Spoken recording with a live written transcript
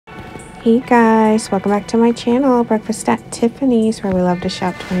Hey guys, welcome back to my channel, Breakfast at Tiffany's, where we love to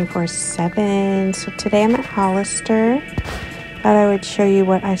shop 24/7. So today I'm at Hollister. Thought I would show you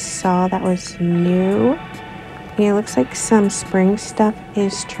what I saw that was new. It looks like some spring stuff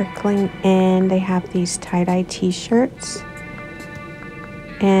is trickling in. They have these tie-dye t-shirts.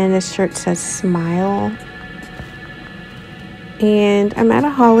 And this shirt says smile. And I'm at a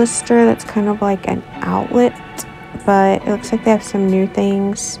Hollister that's kind of like an outlet, but it looks like they have some new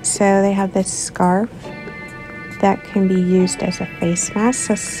things. So they have this scarf that can be used as a face mask.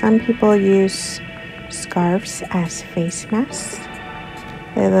 So some people use scarves as face masks.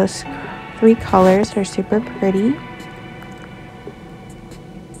 They have those 3 colors. They're super pretty.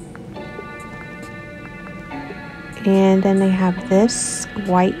 And then they have this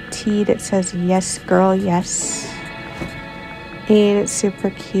white tee that says yes girl yes. And it's super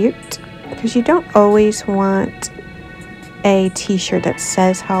cute because you don't always want a t-shirt that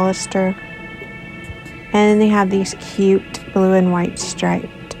says Hollister. And then they have these cute blue and white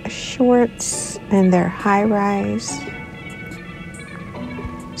striped shorts, and they're high-rise.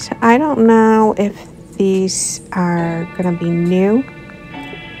 So I don't know if these are gonna be new.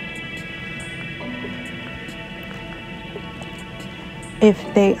 If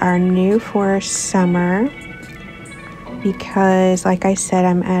they are new for summer, because like I said,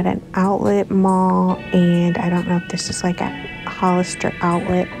 I'm at an outlet mall and I don't know if this is like a Hollister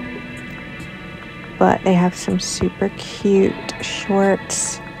outlet, but they have some super cute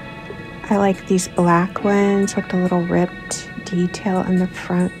shorts. I like these black ones with the little ripped detail in the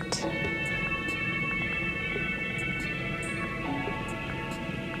front.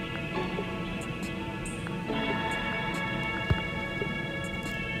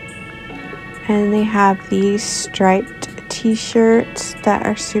 And they have these striped t-shirts that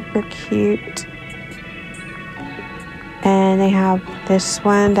are super cute. And they have this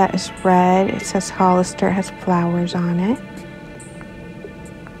one that is red. It says Hollister, it has flowers on it.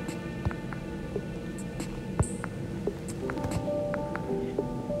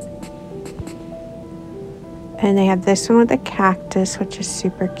 And they have this one with a cactus, which is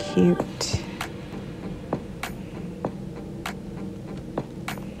super cute.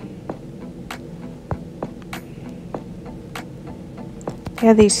 They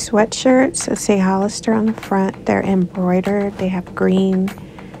have these sweatshirts that say Hollister on the front. They're embroidered. They have green,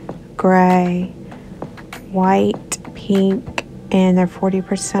 gray, white, pink, and they're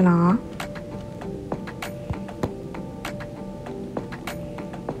 40% off.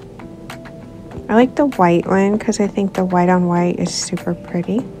 I like the white one because I think the white on white is super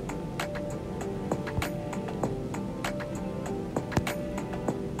pretty.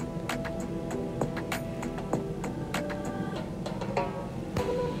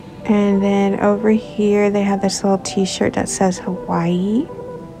 And then over here they have this little t-shirt that says Hawaii.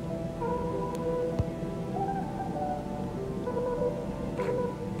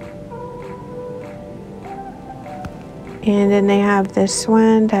 And then they have this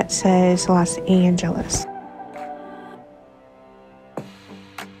one that says Los Angeles.